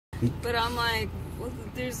But I'm like, well,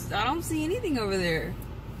 I don't see anything over there.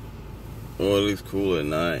 Well, it looks cool at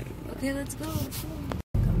night. Okay, let's go.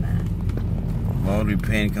 Come back. Why would we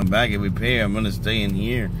pay and come back? If we pay, I'm gonna stay in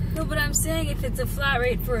here. No, but I'm saying if it's a flat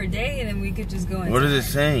rate for a day, then we could just go inside. What is it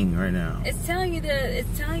saying right now? It's telling you the.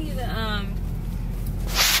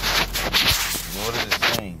 What is it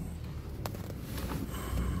saying?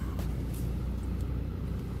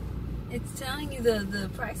 It's telling you the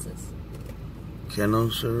prices. Canoe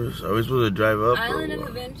service? Are we supposed to drive up? Island of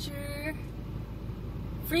Adventure.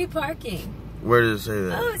 Free parking. Where does it say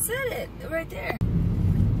that? Oh, it said it right there.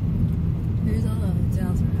 Here's all the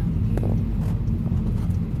hotels around.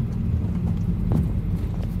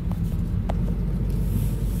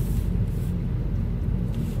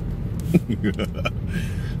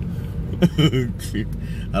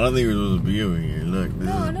 I don't think we're supposed to be over here. Look.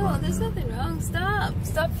 No, there's nothing wrong.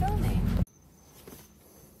 Stop filming.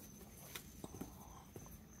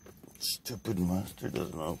 Stupid mustard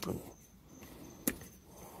doesn't open.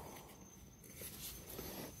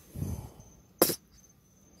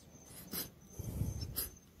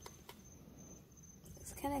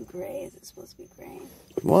 It's kind of gray. Is it supposed to be gray?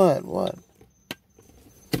 What? What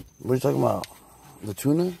are you talking about? The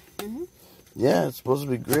tuna? Mm-hmm. Yeah, it's supposed to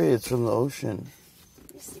be gray. It's from the ocean.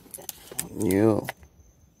 You see that? You.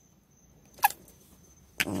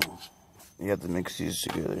 You have to mix these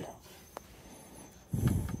together.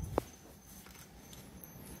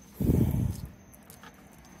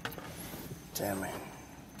 Damn it.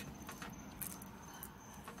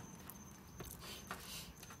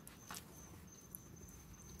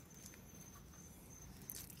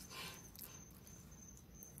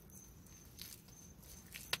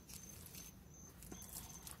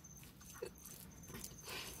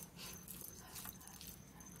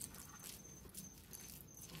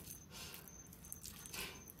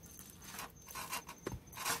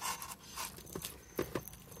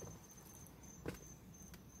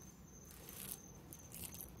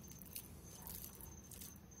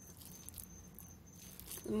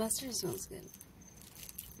 The mustard smells good.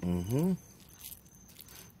 Mm-hmm.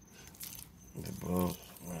 They both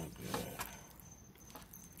smell good.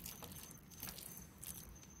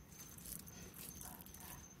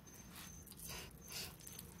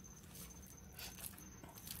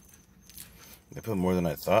 They put more than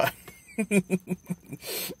I thought.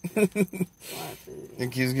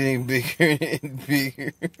 It keeps getting bigger and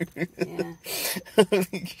bigger. Yeah.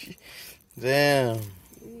 Damn.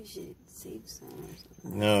 Maybe you should save some or something.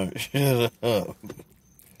 No, shut up.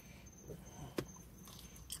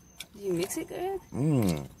 Did you mix it good?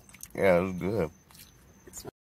 Yeah, it was good.